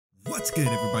What's good,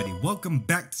 everybody? Welcome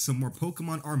back to some more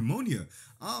Pokemon Armonia.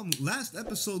 Last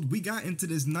episode we got into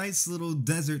this nice little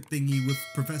desert thingy with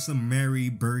Professor Mary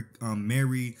Burke,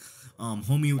 homie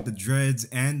with the dreads,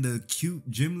 and the cute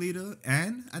gym leader,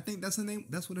 and I think that's her name.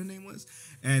 That's what her name was.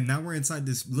 And now we're inside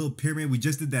this little pyramid. We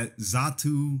just did that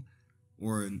Zatu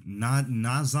or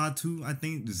Nazatu, I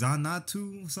think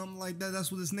Zanatu, something like that.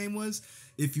 That's what his name was.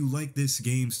 If you like this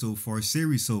game so far,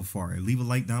 series so far, leave a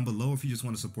like down below. If you just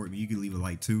want to support me, you can leave a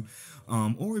like too.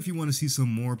 Or if you want to see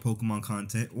some more Pokemon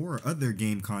content or other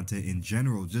game content in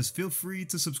general, just feel free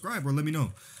to subscribe or let me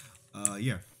know.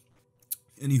 Yeah.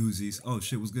 Any whoosies. Oh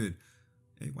shit, was good.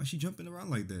 Hey, why she jumping around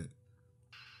like that?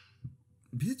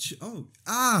 Bitch. Oh,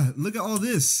 look at all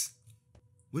this.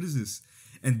 What is this?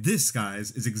 And this,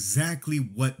 guys, is exactly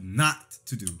what not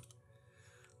to do.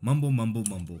 Mumble, mumble,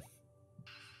 mumble.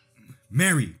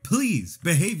 Mary, please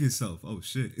behave yourself. Oh,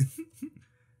 shit.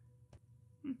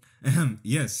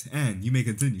 Yes, and you may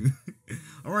continue.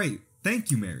 All right. Thank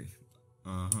you, Mary.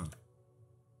 Uh-huh.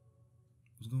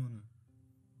 What's going on?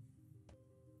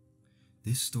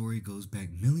 This story goes back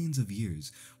millions of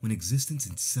years when existence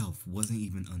itself wasn't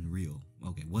even unreal.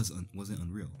 Okay, wasn't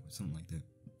unreal or something like that.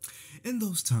 In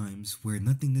those times where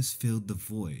nothingness filled the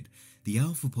void, the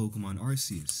alpha Pokemon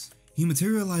Arceus, he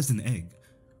materialized an egg,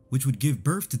 which would give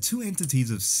birth to two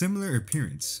entities of similar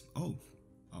appearance. Oh,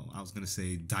 I was gonna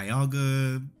say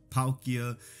Dialga,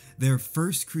 Palkia, their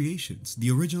first creations, the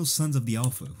original sons of the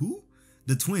alpha. Who?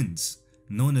 The twins,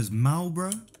 known as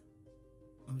Malbra.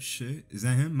 Oh shit, is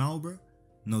that him, Malbra?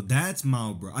 No, that's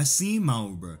Malbra. I seen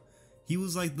Malbra. He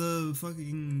was like the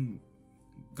fucking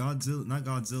Godzilla, not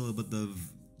Godzilla, but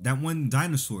that one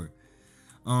dinosaur.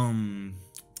 Time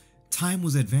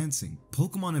was advancing.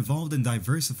 Pokemon evolved and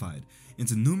diversified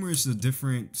into numerous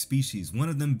different species, one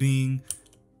of them being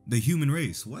the human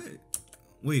race. What?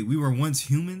 Wait, we were once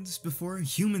humans before?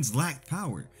 Humans lacked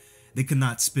power. They could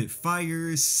not spit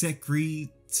fire, secrete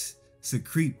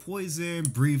poison,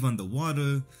 breathe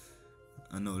underwater.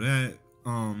 I know that.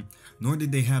 Nor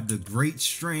did they have the great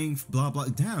strength, blah blah.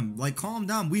 Damn, like calm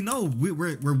down. We know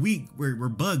we're weak. We're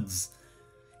bugs.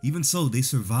 Even so, they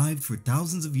survived for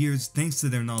thousands of years thanks to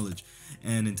their knowledge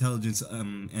and intelligence,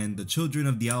 and the children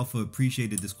of the Alpha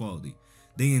appreciated this quality.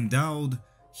 They endowed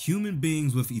human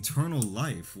beings with eternal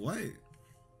life. What?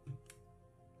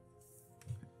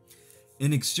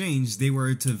 In exchange, they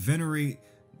were to venerate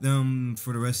them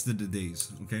for the rest of the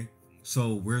days, okay?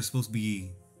 So, we're supposed to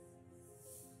be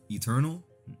eternal?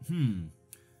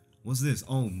 What's this?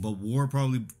 Oh, but war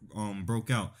probably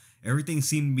broke out. Everything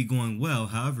seemed to be going well,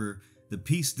 however, the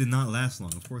peace did not last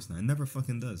long. Of course not. It never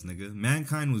fucking does, nigga.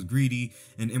 Mankind was greedy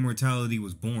and immortality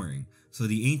was boring. So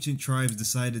the ancient tribes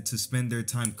decided to spend their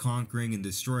time conquering and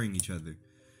destroying each other.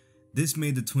 This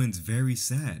made the twins very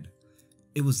sad.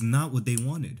 It was not what they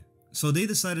wanted. So they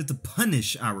decided to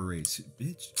punish our race.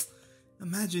 Bitch,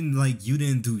 imagine like you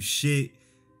didn't do shit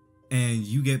and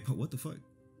you get... What the fuck?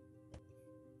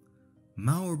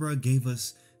 Malbra gave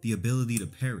us the ability to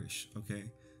perish,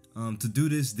 okay? To do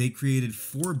this, they created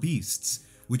 4 beasts,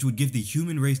 which would give the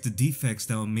human race the defects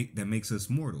that makes us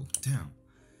mortal. Damn.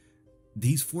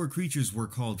 These 4 creatures were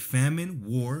called famine,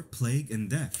 war, plague, and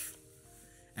death.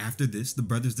 After this, the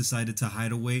brothers decided to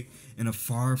hide away in a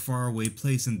far, far away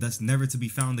place and thus never to be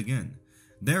found again.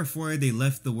 Therefore, they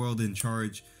left the world in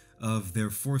charge of their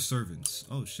 4 servants.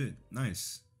 Oh shit,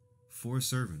 nice. 4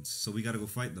 servants, so we gotta go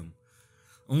fight them.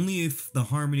 Only if the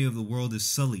harmony of the world is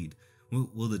sullied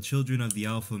will the children of the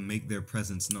Alpha make their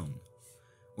presence known.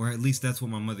 Or at least that's what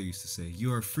my mother used to say.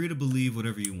 You are free to believe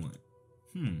whatever you want.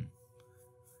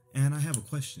 And I have a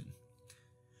question.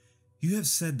 You have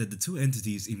said that the 2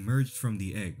 entities emerged from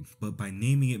the egg, but by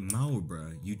naming it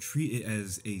Malbra, you treat it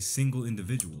as a single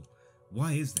individual.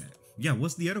 Why is that? Yeah,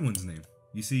 what's the other one's name?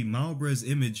 You see, Malbra's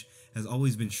image has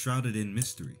always been shrouded in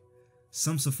mystery.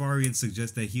 Some Safarians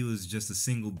suggest that he was just a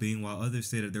single being, while others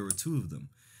say that there were 2 of them.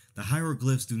 The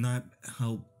hieroglyphs do not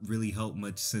really help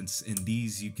much, since in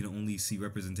these you can only see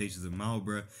representations of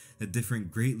Malbra that differ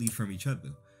greatly from each other.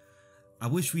 I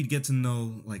wish we'd get to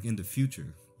know like in the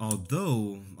future,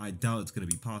 although I doubt it's gonna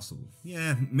be possible.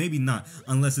 Yeah, maybe not,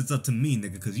 unless it's up to me,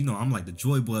 nigga, because you know I'm like the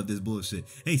joy boy of this bullshit.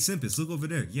 Hey, Simpist, look over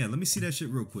there. Yeah, let me see that shit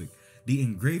real quick. The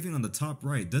engraving on the top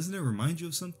right, doesn't it remind you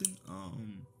of something?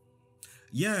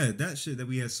 Yeah, that shit that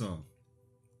we had saw.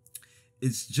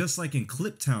 It's just like in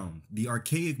Cliptown, the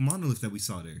archaic monolith that we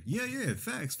saw there. Yeah,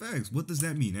 facts. What does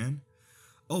that mean, man?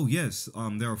 Oh yes,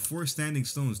 there are 4 standing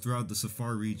stones throughout the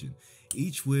Safari region,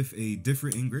 each with a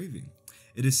different engraving.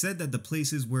 It is said that the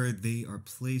places where they are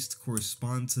placed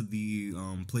correspond to the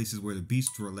places where the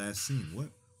beasts were last seen.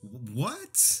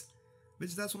 What?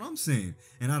 Bitch, that's what I'm saying.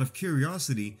 And out of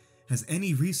curiosity, Has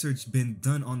any research been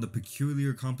done on the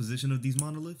peculiar composition of these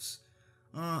monoliths?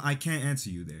 I can't answer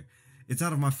you there. It's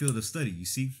out of my field of study, you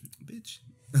see, bitch.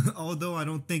 Although I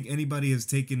don't think anybody has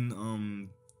taken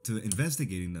to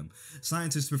investigating them.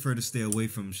 Scientists prefer to stay away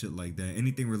from shit like that.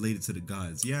 Anything related to the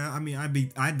gods. Yeah, I mean,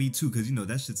 I'd be too, cause you know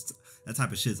that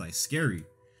type of shit's like scary.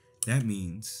 That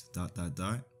means ...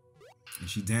 And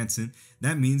she dancing.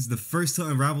 That means the first to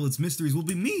unravel its mysteries will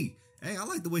be me. Hey, I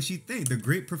like the way she think. The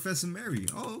great Professor Mary.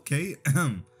 Oh, okay.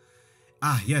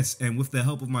 Ah, yes, and with the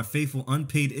help of my faithful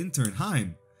unpaid intern,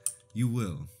 Haim, you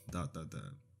will ...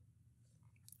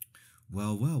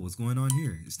 Well, what's going on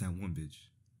here? It's that one bitch.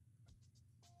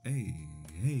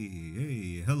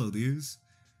 Hey, hello, dears.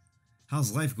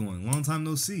 How's life going? Long time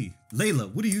no see.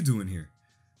 Layla, what are you doing here?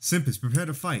 Simpis, prepare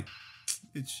to fight.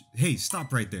 Bitch, hey,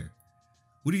 stop right there.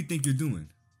 What do you think you're doing?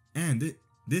 And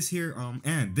this here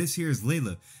is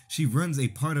Layla. She runs a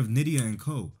part of Nydia &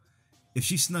 Co. If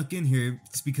she snuck in here,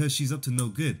 it's because she's up to no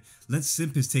good. Let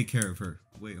Simpis take care of her.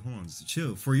 Wait, hold on,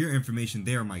 chill. For your information,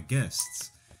 they are my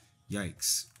guests.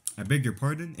 Yikes. I beg your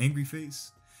pardon, angry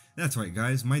face? That's right,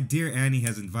 guys. My dear Annie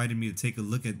has invited me to take a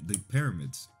look at the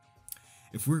pyramids.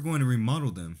 If we're going to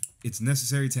remodel them, it's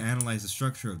necessary to analyze the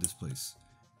structure of this place.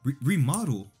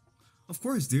 Remodel? Of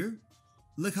course, dear.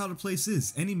 Look how the place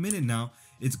is. Any minute now,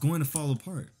 it's going to fall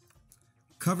apart.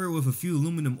 Cover it with a few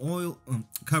aluminum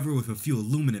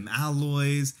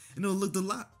alloys, and it'll look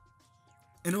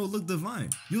divine.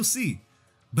 You'll see.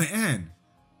 But Anne,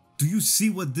 do you see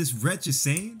what this wretch is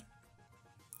saying?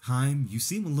 Haim, you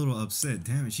seem a little upset.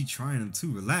 Damn it, she trying him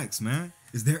too. Relax, man.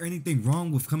 Is there anything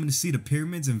wrong with coming to see the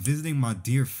pyramids and visiting my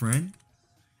dear friend?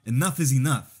 Enough is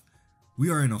enough. We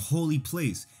are in a holy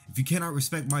place. If you cannot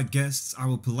respect my guests, I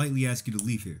will politely ask you to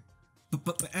leave here.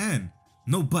 But Anne,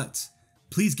 no buts.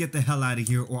 Please get the hell out of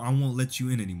here or I won't let you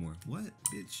in anymore. What,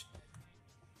 bitch?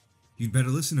 You'd better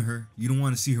listen to her. You don't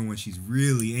want to see her when she's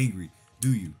really angry,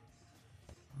 do you?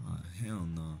 Hell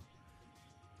no.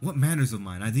 What manners of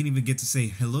mine? I didn't even get to say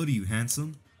hello to you,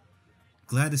 handsome.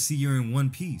 Glad to see you're in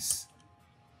one piece.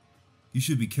 You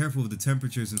should be careful with the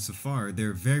temperatures in Safar.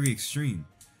 They're very extreme.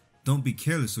 Don't be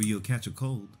careless or you'll catch a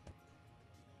cold.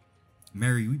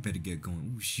 Mary, we better get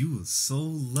going. Ooh, she was so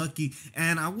lucky.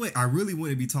 And I really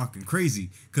wouldn't be talking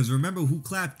crazy. Because remember who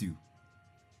clapped you.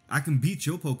 I can beat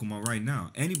your Pokemon right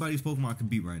now. Anybody's Pokemon I can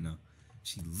beat right now.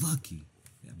 She lucky.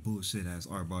 That bullshit ass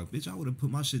Arbok. Bitch, I would have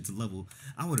put my shit to level.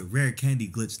 I would have rare candy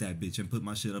glitched that bitch and put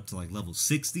my shit up to like level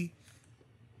 60.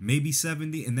 Maybe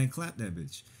 70 and then clap that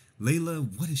bitch. Layla,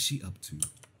 what is she up to?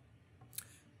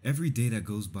 Every day that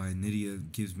goes by, Nydia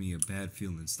gives me a bad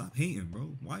feeling. Stop hating,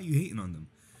 bro. Why are you hating on them?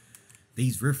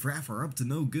 These riffraff are up to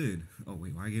no good. Oh,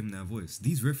 wait, why I gave him that voice?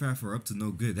 These riffraff are up to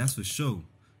no good. That's for sure.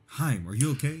 Haim, are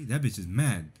you okay? That bitch is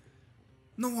mad.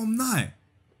 No, I'm not.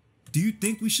 Do you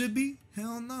think we should be?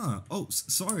 Hell nah. Oh,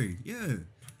 sorry. Yeah.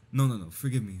 No.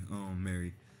 Forgive me,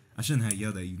 Mary. I shouldn't have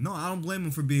yelled at you. No, I don't blame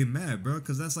him for being mad, bro.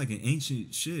 Because that's like an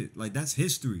ancient shit. Like, that's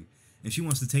history. And she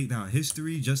wants to take down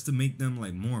history just to make them,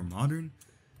 like, more modern.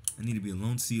 I need to be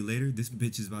alone. See you later. This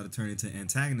bitch is about to turn into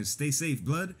antagonist. Stay safe,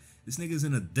 blood. This nigga's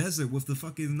in a desert with the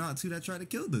fucking Natsu that tried to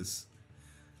kill us.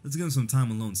 Let's give him some time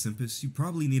alone, Simpis. You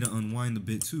probably need to unwind a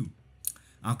bit, too.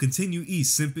 I'll continue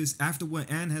east, Simpis. After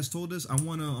what Anne has told us, I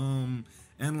want to,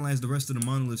 analyze the rest of the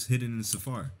monoliths hidden in the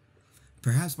Safari.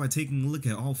 Perhaps by taking a look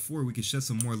at all four, we can shed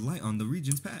some more light on the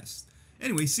region's past.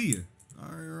 Anyway, see ya.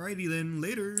 Alrighty then,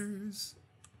 laters.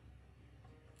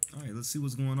 Alright, let's see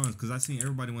what's going on, because I seen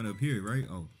everybody went up here, right?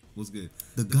 Oh, what's good?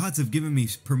 The gods have given me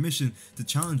permission to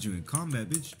challenge you in combat,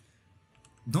 bitch.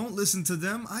 Don't listen to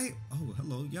them. Oh,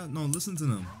 hello. Yeah, no, listen to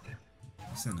them.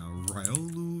 I said now,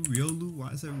 Riolu. Why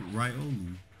is that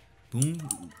Riolu? Boom.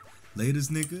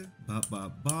 Latest nigga.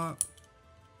 Bop.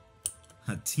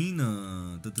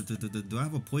 Hatina. Do I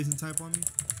have a poison type on me?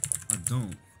 I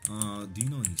don't. Do you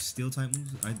know any steel type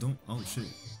moves? I don't. Oh shit.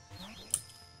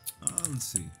 Let's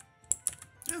see.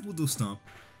 Yeah, we'll do stomp.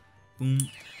 Boom.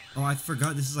 Oh, I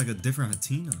forgot this is like a different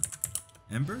Hatina.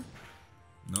 Ember?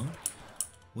 No.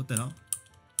 What the hell?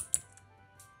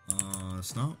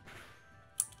 Stomp.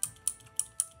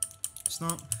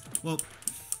 Well,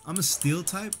 I'm a steel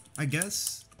type, I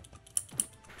guess.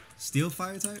 Steel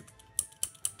fire type.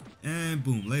 And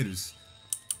boom, laters.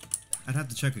 I'd have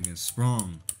to check again.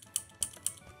 Sprong,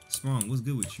 what's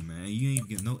good with you, man? You ain't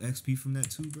get no XP from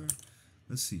that too, bro.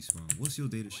 Let's see, Sprong. What's your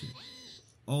data shit?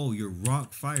 Oh, you're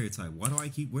rock fire type. Why do I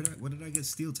keep? Where did I get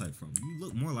steel type from? You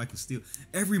look more like a steel.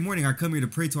 Every morning I come here to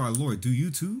pray to our Lord. Do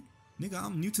you too? Nigga,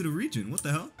 I'm new to the region. What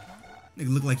the hell?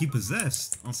 Nigga look like he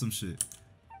possessed on some shit.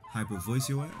 Hyper voice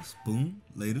your ass. Boom.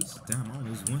 Laters. Damn, I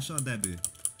almost one shot that bit.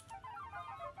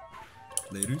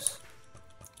 Laters.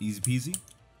 Easy peasy.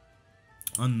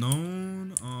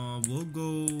 Unknown. We'll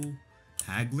go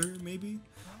Haggler maybe.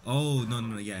 Oh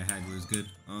no, yeah, Haggler is good.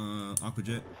 Aqua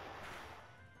Jet.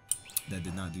 That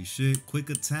did not do shit. Quick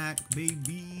attack,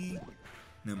 baby.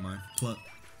 Never mind. Pluck.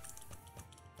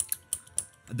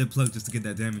 I did pluck just to get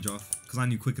that damage off, because I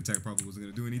knew quick attack probably wasn't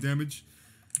gonna do any damage.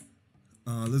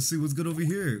 Let's see what's good over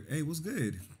here. Hey, what's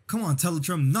good? Come on,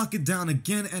 Teletrum, knock it down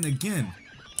again and again.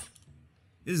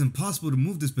 It is impossible to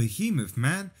move this behemoth,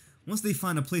 man. Once they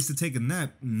find a place to take a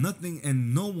nap, nothing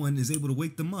and no one is able to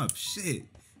wake them up. Shit.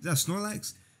 Is that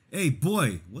Snorlax? Hey,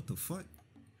 boy. What the fuck?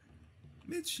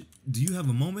 Mitch, do you have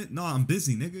a moment? No, I'm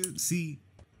busy, nigga. See?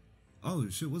 Oh,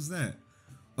 shit, what's that?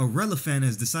 A Relifan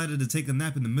has decided to take a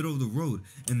nap in the middle of the road,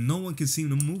 and no one can seem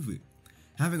to move it.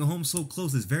 Having a home so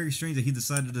close is very strange that he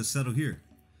decided to settle here.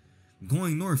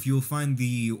 Going north, you'll find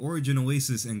the Origin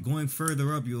Oasis, and going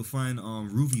further up, you'll find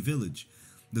Ruby Village.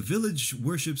 The village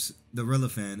worships the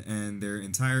Relifan and their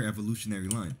entire evolutionary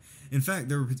line. In fact,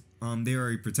 they are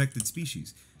a protected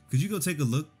species. Could you go take a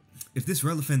look? If this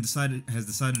Relifan has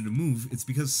decided to move, it's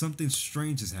because something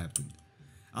strange has happened.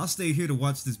 I'll stay here to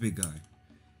watch this big guy.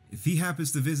 If he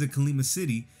happens to visit Kalima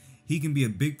City, he can be a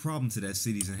big problem to that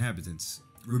city's inhabitants.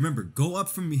 Remember, go up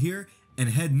from here and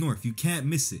head north. You can't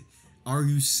miss it. Are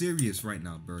you serious right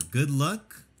now, bro? Good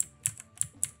luck.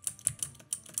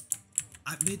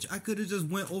 Bitch, I could have just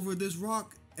went over this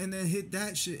rock and then hit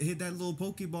that shit, hit that little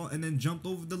Pokeball, and then jumped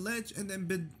over the ledge and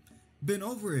then been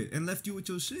over it and left you with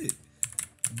your shit.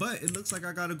 But it looks like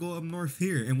I gotta go up north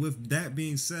here. And with that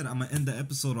being said, I'm gonna end the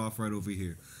episode off right over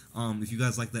here. If you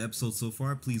guys like the episode so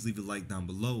far, please leave a like down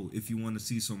below. If you want to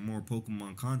see some more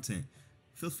Pokemon content,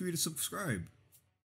 feel free to subscribe.